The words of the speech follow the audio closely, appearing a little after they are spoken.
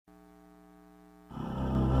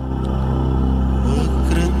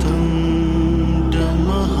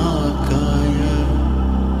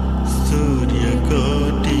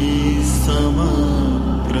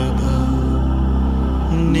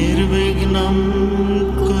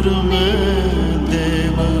कुरु मे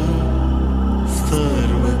देव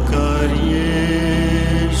सर्वकार्येषु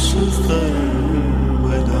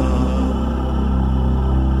सर्वदा.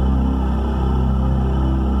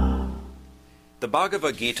 The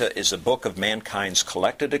Bhagavad Gita is a book of mankind's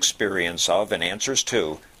collected experience of and answers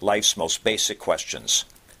to life's most basic questions.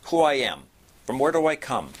 Who I am, from where do I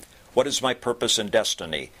come, what is my purpose and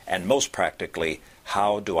destiny, and most practically,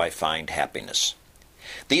 how do I find happiness?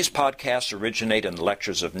 These podcasts originate in the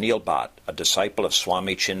lectures of Neil Bhatt, a disciple of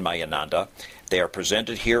Swami Chinmayananda. They are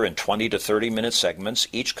presented here in 20 to 30-minute segments,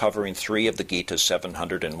 each covering 3 of the Gita's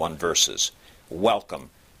 701 verses. Welcome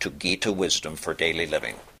to Gita Wisdom for Daily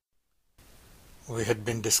Living. We had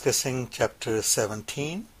been discussing chapter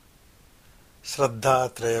 17, Shraddha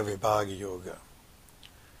Traya Vibhaga Yoga,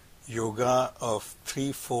 yoga of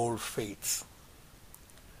threefold faiths.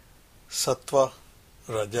 Sattva,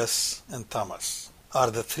 Rajas and Tamas are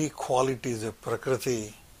the 3 qualities of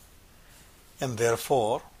Prakriti, and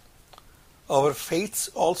therefore our faiths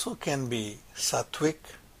also can be Sattvic,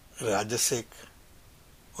 Rajasic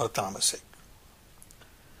or Tamasic.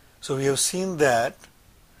 So we have seen that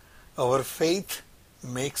our faith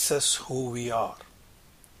makes us who we are.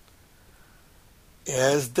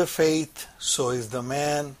 As the faith, so is the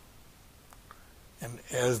man, and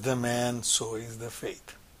as the man, so is the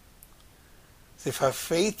faith. So if I have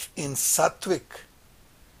faith in sattvic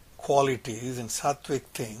qualities and sattvic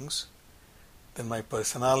things, then my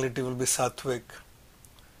personality will be sattvic.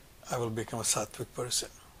 I will become a sattvic person.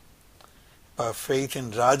 If I have faith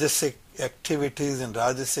in rajasic activities and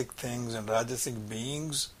rajasic things and rajasic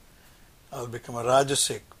beings, I will become a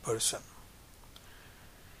rajasic person.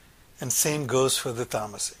 And same goes for the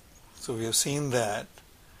tamasic. So we have seen that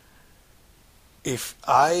if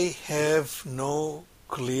I have no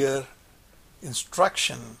clear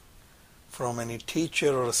instruction from any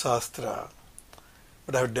teacher or a sastra,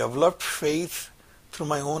 but I have developed faith through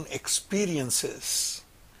my own experiences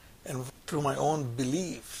and through my own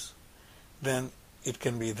beliefs, then it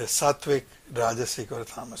can be the sattvic, rajasic or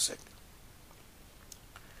tamasic.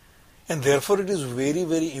 And therefore it is very,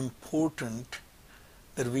 very important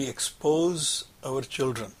that we expose our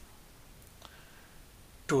children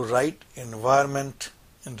to right environment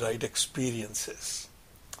and right experiences.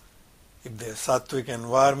 If they have sattvic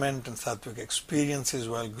environment and sattvic experiences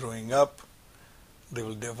while growing up, they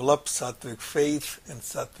will develop sattvic faith and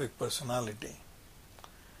sattvic personality.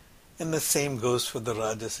 And the same goes for the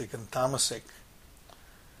rajasic and tamasic.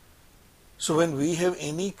 So when we have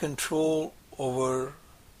any control over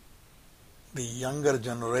the younger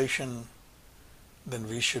generation, then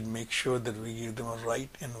we should make sure that we give them a right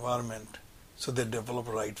environment so they develop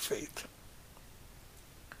right faith.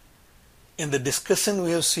 In the discussion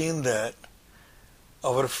we have seen that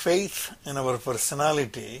our faith and our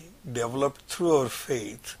personality developed through our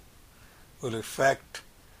faith will affect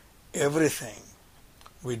everything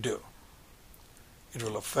we do. It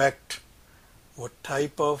will affect what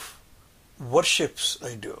type of worships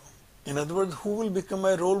I do. In other words, who will become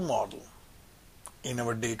my role model in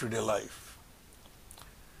our day-to-day life.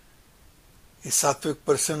 A sattvic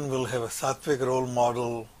person will have a sattvic role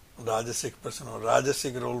model, rajasic person will have a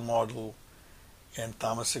rajasic role model, and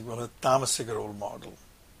tamasic will have a tamasic role model.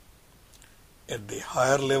 At the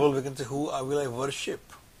higher level, we can say, who will I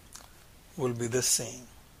worship? Will be the same.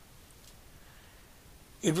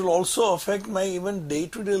 It will also affect my even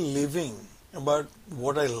day-to-day living, about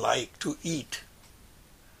what I like to eat.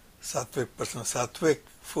 Sattvic person, sattvic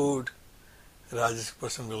food. Rajasic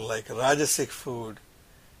person will like rajasic food,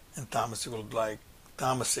 and tamasic will like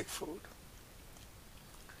tamasic food.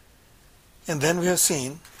 And then we have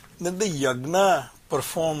seen that the yajna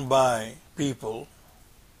performed by people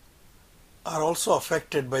are also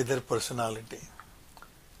affected by their personality.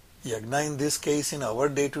 Yajna in this case, in our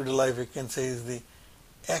day-to-day life, we can say is the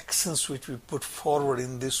actions which we put forward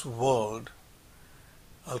in this world.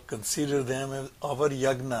 I'll consider them as our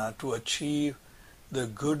yajna to achieve the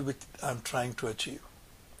good which I'm trying to achieve.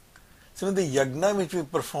 So the yajna which we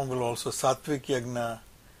perform will also sattvic yajna,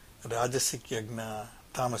 rajasic yajna,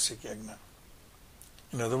 tamasic yajna.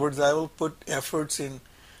 In other words, I will put efforts in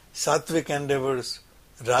sattvic endeavors,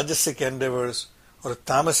 rajasic endeavors, or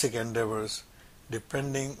tamasic endeavors,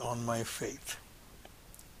 depending on my faith.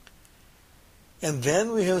 And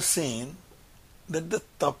then we have seen that the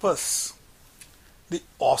tapas, the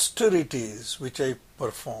austerities which I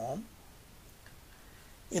perform,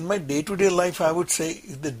 in my day-to-day life, I would say,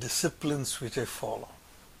 is the disciplines which I follow.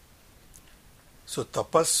 So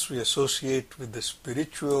tapas we associate with the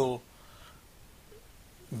spiritual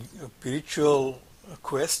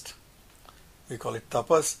quest. We call it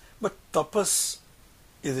tapas. But tapas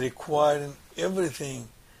is required in everything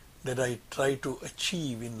that I try to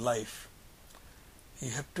achieve in life.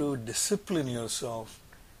 You have to discipline yourself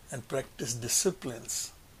and practice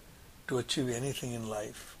disciplines to achieve anything in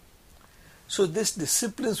life. So these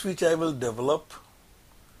disciplines which I will develop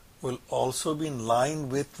will also be in line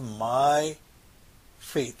with my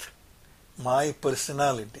faith, my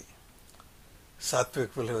personality.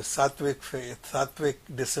 Sattvic will have sattvic faith, sattvic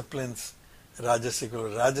disciplines, rajasic will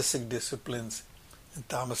have rajasic disciplines, and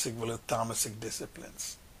tamasic will have tamasic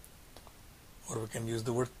disciplines. Or we can use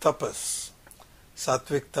the word tapas.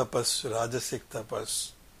 Sattvic tapas, rajasic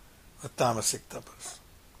tapas, or tamasic tapas.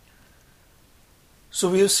 So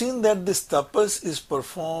we have seen that this tapas is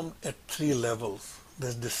performed at 3 levels.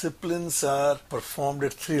 These disciplines are performed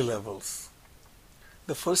at 3 levels.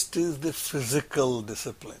 The first is the physical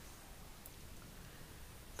discipline.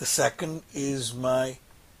 The second is my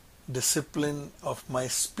discipline of my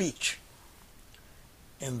speech.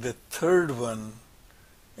 And the third one,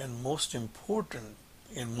 and most important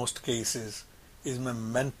in most cases, is my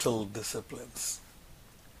mental disciplines.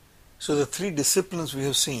 So the 3 disciplines we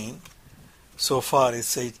have seen so far is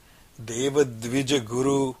say Deva Dvija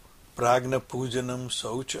Guru Pragna Pujanam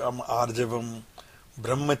Saucham Arjavam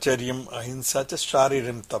Brahmacharyam Ahimsa cha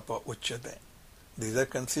Shariram Tapa Uchyate. These are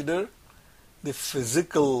considered the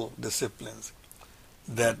physical disciplines,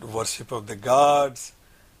 that worship of the gods,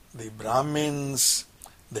 the Brahmins,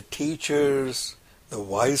 the teachers, the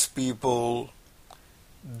wise people,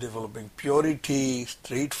 developing purity,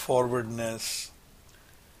 straightforwardness,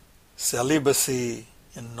 celibacy,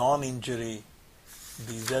 and non-injury.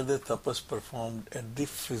 These are the tapas performed at the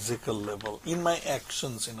physical level, in my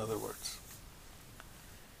actions, in other words.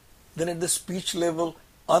 Then at the speech level,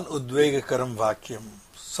 anudvegakaram vakyam,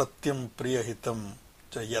 satyam priyahitam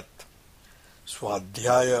chayat,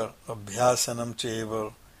 swadhyaya abhyasanam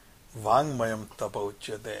cheva, vangmayam tapa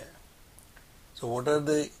uchyate. So what are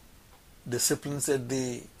the disciplines at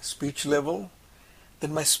the speech level?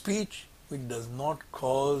 Then my speech, which does not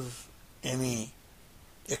cause any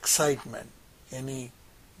excitement, any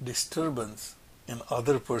disturbance in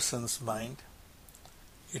other person's mind.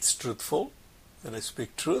 It's truthful, that I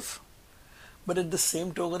speak truth, but at the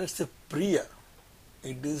same token it's a priya.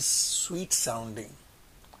 It is sweet sounding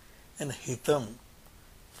and hitam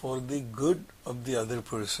for the good of the other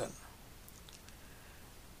person.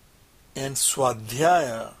 And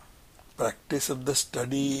swadhyaya, practice of the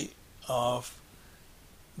study of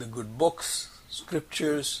the good books,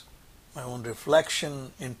 scriptures, my own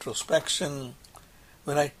reflection, introspection.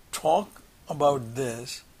 When I talk about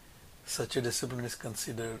this, such a discipline is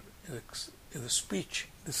considered as a speech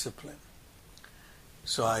discipline.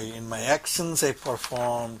 So in my actions I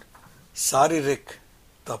performed saririk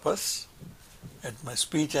tapas. At my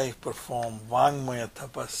speech I perform vangmaya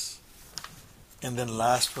tapas. And then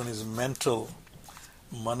last one is mental.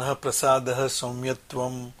 Manah prasadaha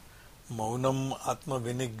saumyatvam maunam atma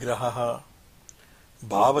vinigraha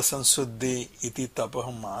bhava sansuddhi iti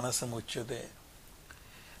tapah manasam uchyate.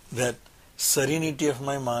 That serenity of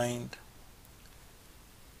my mind,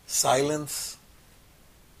 silence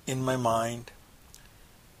in my mind,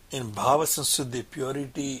 and bhava sansuddhi,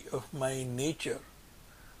 purity of my nature,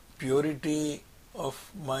 purity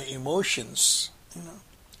of my emotions,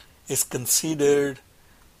 is considered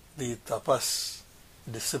the tapas,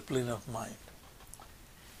 discipline of mind.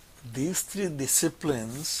 These 3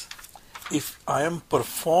 disciplines, if I am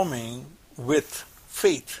performing with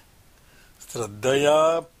faith,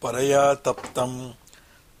 Shraddhaya paraya taptam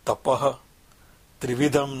tapah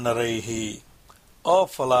trividam naraihi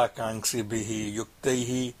afalakanksibhihi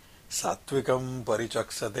yuktaihi sattvikam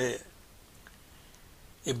parichaksate.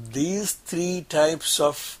 If these 3 types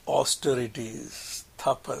of austerities,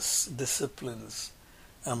 tapas, disciplines,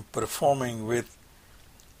 I am performing with,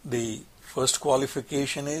 the first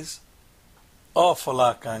qualification is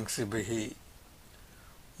afalakanksibhihi,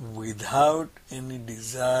 without any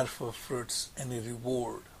desire for fruits, any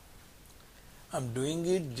reward. I'm doing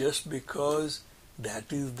it just because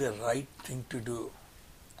that is the right thing to do.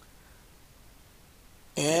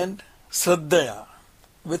 And Shraddhaya,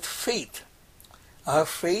 with faith. I have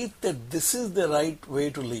faith that this is the right way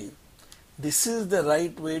to live. This is the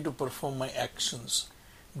right way to perform my actions.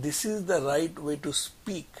 This is the right way to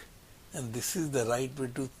speak. And this is the right way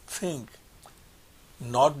to think.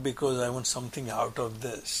 Not because I want something out of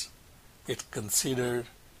this. It's considered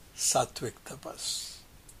sattvic tapas.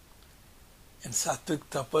 And sattvic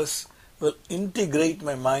tapas will integrate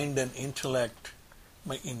my mind and intellect,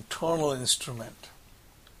 my internal instrument.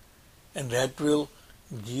 And that will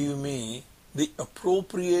give me the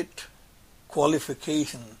appropriate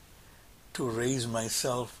qualification to raise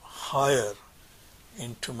myself higher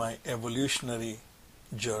into my evolutionary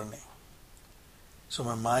journey. So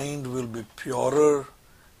my mind will be purer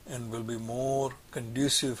and will be more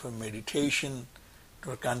conducive for meditation,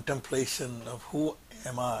 to a contemplation of who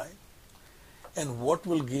am I and what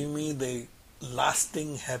will give me the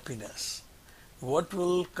lasting happiness. What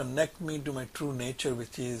will connect me to my true nature,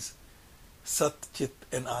 which is Sat, Chit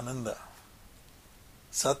and Ananda.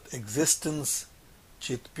 Sat, existence,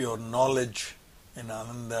 Chit, pure knowledge, and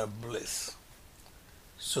Ananda, bliss.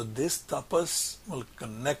 So this tapas will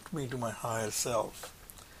connect me to my higher self.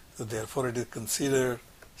 So therefore it is considered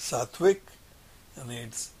sattvic and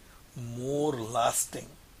it's more lasting.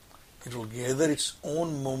 It will gather its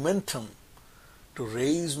own momentum to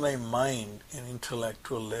raise my mind and intellect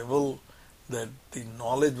to a level that the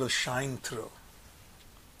knowledge will shine through.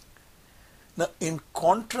 Now, in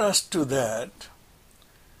contrast to that,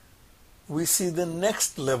 we see the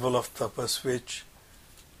next level of tapas which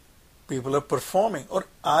people are performing, or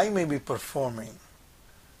I may be performing,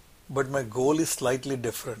 but my goal is slightly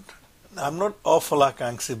different. I'm not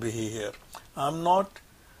afalakanksibihi here. I'm not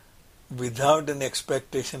without an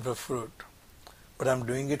expectation for fruit, but I'm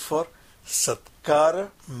doing it for satkara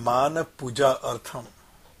mana puja artham.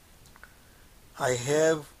 I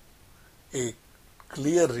have a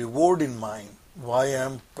clear reward in mind why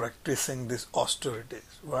I'm practicing these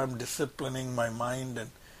austerities, why I'm disciplining my mind and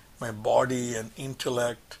my body and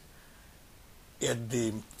intellect at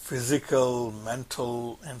the physical,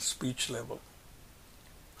 mental and speech level.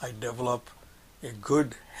 I develop a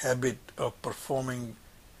good habit of performing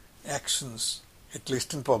actions, at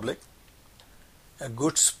least in public, a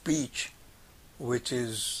good speech which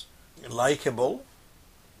is likable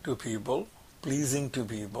to people, pleasing to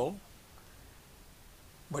people,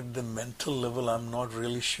 but at the mental level I'm not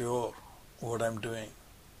really sure what I'm doing.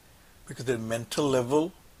 Because at the mental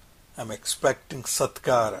level I'm expecting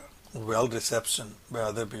satkara, well reception by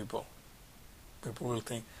other people. People will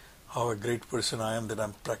think how a great person I am that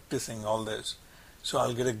I'm practicing all this. So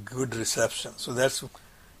I'll get a good reception. So that's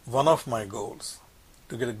one of my goals,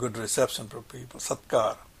 to get a good reception from people.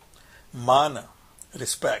 Satkara. Mana,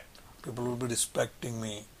 respect. People will be respecting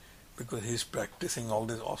me because he's practicing all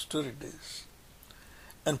these austerities.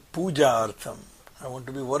 And puja artham, I want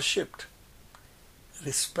to be worshipped.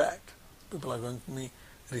 Respect. People are going to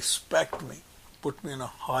respect me, put me on a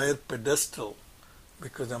higher pedestal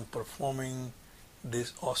because I'm performing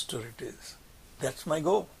these austerities. That's my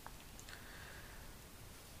goal.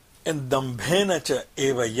 And dambhena cha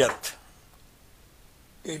eva yat,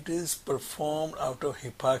 it is performed out of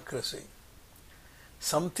hypocrisy.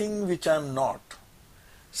 Something which I'm not,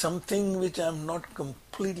 something which I'm not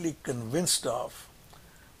completely convinced of,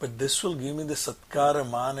 but this will give me the satkara,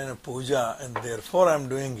 mana and puja, and therefore I'm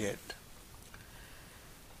doing it.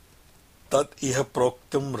 Tat iha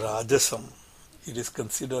proktam rajasam, it is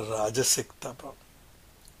considered rajasic tapa.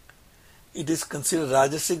 It is considered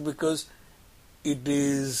rajasic because it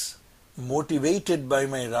is motivated by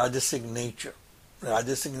my rajasic nature.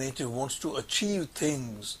 Rajasic nature wants to achieve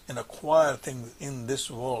things and acquire things in this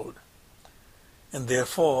world, and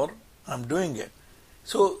therefore I'm doing it.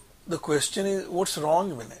 So the question is, what's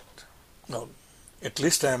wrong with it? Well, at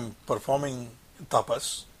least I'm performing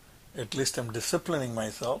tapas, at least I'm disciplining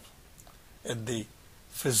myself at the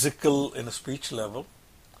physical and speech level.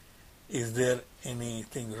 Is there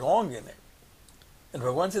anything wrong in it? And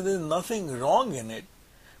Bhagavan says there is nothing wrong in it,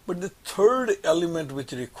 but the third element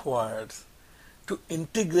which requires to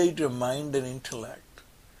integrate your mind and intellect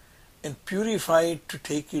and purify it to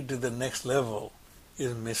take it to the next level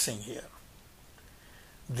is missing here.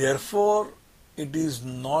 Therefore, it is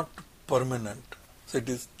not permanent. So it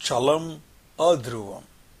is chalam adhruvam.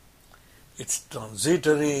 It's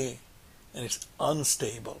transitory and it's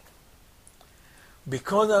unstable.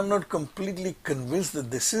 Because I'm not completely convinced that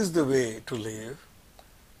this is the way to live,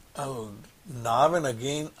 now and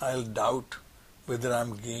again I'll doubt whether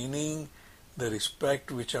I'm gaining the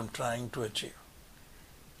respect which I'm trying to achieve.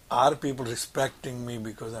 Are people respecting me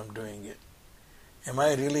because I'm doing it? Am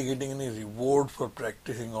I really getting any reward for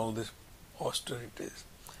practicing all these austerities?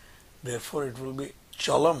 Therefore it will be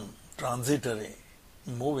chalam, transitory,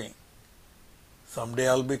 moving. Someday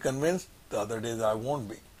I'll be convinced, the other days I won't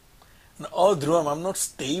be. And adhruvam, I'm not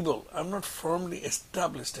stable, I'm not firmly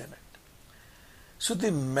established in it. So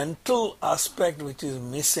the mental aspect which is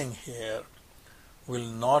missing here will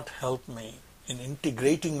not help me in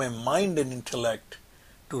integrating my mind and intellect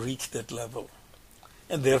to reach that level.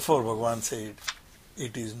 And therefore Bhagavan said,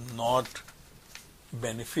 it is not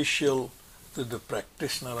beneficial to the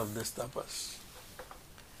practitioner of this tapas.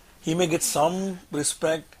 He may get some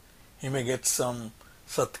respect, he may get some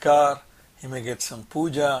satkar, he may get some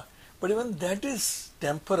puja, But even that is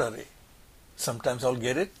temporary. Sometimes I'll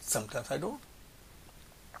get it, sometimes I don't.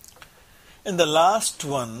 And the last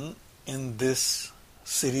one in this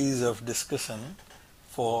series of discussion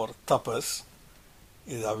for tapas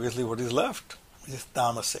is obviously what is left, which is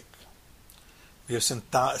tamasic. We have seen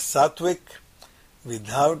sattvic,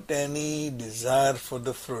 without any desire for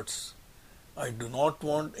the fruits. I do not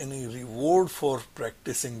want any reward for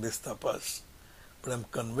practicing this tapas, but I'm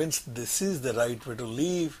convinced this is the right way to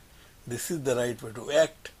live, this is the right way to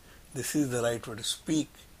act, this is the right way to speak,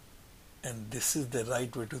 and this is the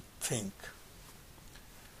right way to think.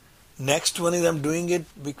 Next one is I'm doing it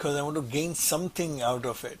because I want to gain something out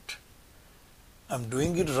of it. I'm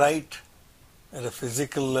doing it right at a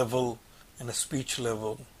physical level and a speech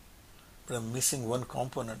level, but I'm missing one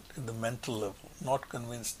component at the mental level, not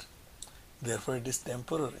convinced. Therefore it is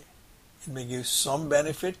temporary. It may give some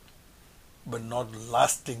benefit, but not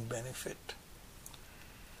lasting benefit.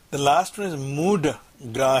 The last one is mood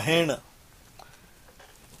grahena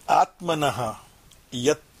atmanaha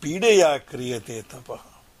yat pideya kriyate tapaha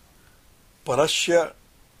parasya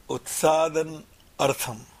utsadan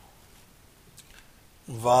artham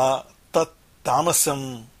va tat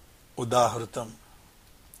tamasam udahritam.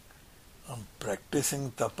 I'm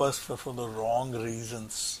practicing tapas for the wrong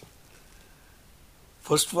reasons.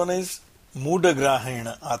 First one is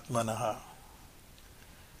mudagrahena atmanaha,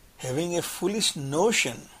 having a foolish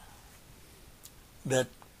notion that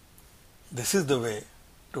this is the way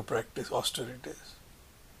to practice austerities.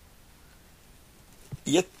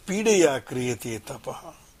 Yat pideya kriyate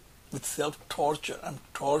tapaha, with self-torture. I'm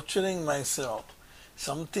torturing myself,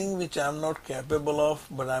 something which I'm not capable of,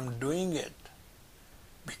 but I'm doing it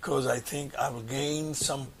because I think I will gain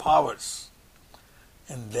some powers,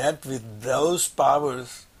 and that with those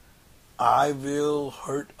powers I will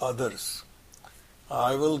hurt others.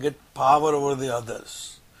 I will get power over the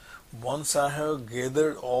others. Once I have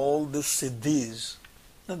gathered all these siddhis,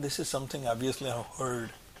 now this is something obviously I have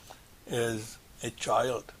heard as a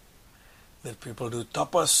child, that people do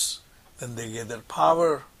tapas, then they gather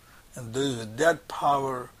power, and those with that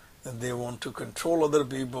power, then they want to control other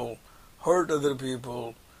people, hurt other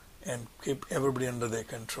people, and keep everybody under their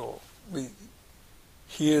control. We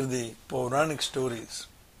hear the Puranic stories.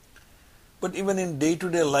 But even in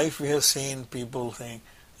day-to-day life we have seen people saying,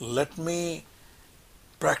 let me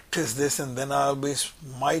practice this and then I'll be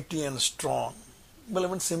mighty and strong. Well,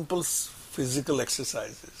 even simple physical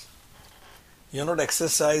exercises. You're not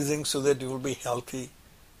exercising so that you will be healthy,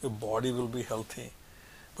 your body will be healthy.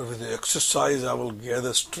 But with the exercise I will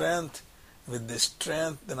gather strength. With this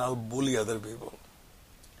strength then I'll bully other people.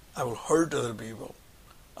 I will hurt other people.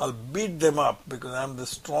 I'll beat them up because I'm the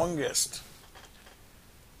strongest.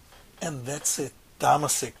 And that's a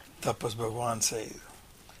tamasic tapas, Bhagavan says.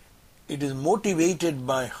 It is motivated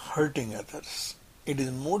by hurting others. It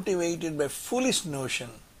is motivated by foolish notion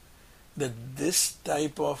that this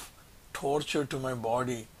type of torture to my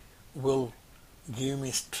body will give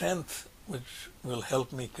me strength which will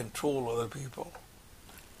help me control other people.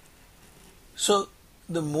 So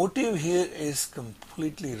the motive here is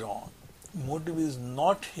completely wrong. Motive is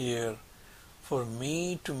not here for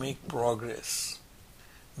me to make progress,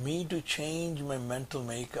 me to change my mental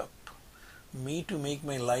makeup, me to make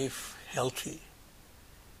my life healthy,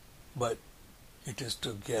 but it is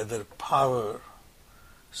to gather power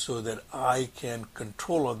so that I can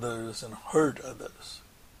control others and hurt others.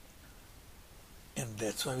 And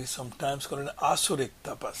that's why we sometimes call it asuric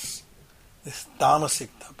tapas, this tamasic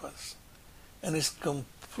tapas. And it's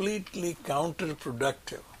completely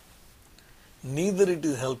counterproductive. Neither it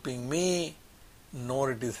is helping me,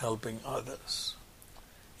 nor it is helping others.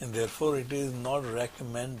 And therefore it is not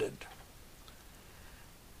recommended.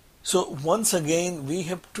 So once again we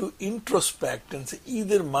have to introspect and say,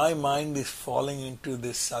 either my mind is falling into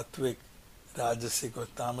this sattvic, rajasic or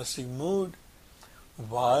tamasic mood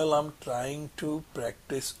while I'm trying to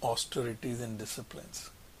practice austerities and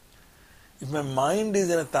disciplines. If my mind is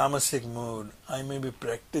in a tamasic mood, I may be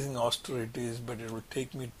practicing austerities, but it will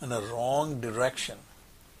take me in a wrong direction.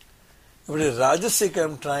 If it is rajasic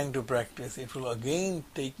I'm trying to practice, it will again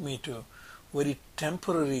take me to very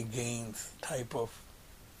temporary gains type of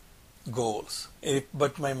goals.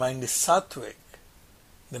 But my mind is sattvic,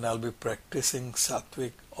 then I'll be practicing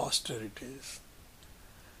sattvic austerities.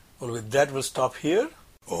 Well, with that we'll stop here.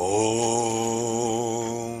 Om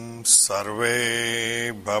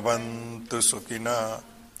Sarve Bhavantu Sukhina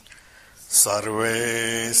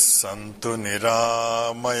Sarve Santu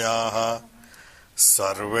Niramayaha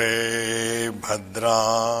Sarve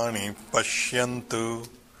Bhadrani Pashyantu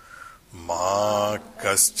Ma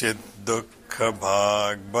Kaschid Dukkha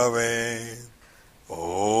Bhag Bhave Om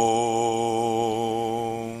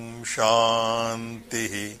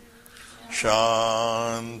Shanti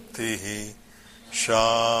Shanti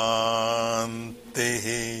Shanti.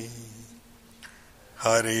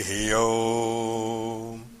 Harihi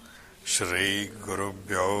Om. Shri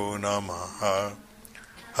Gurubhyo Namaha.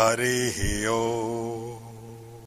 Harihi Om.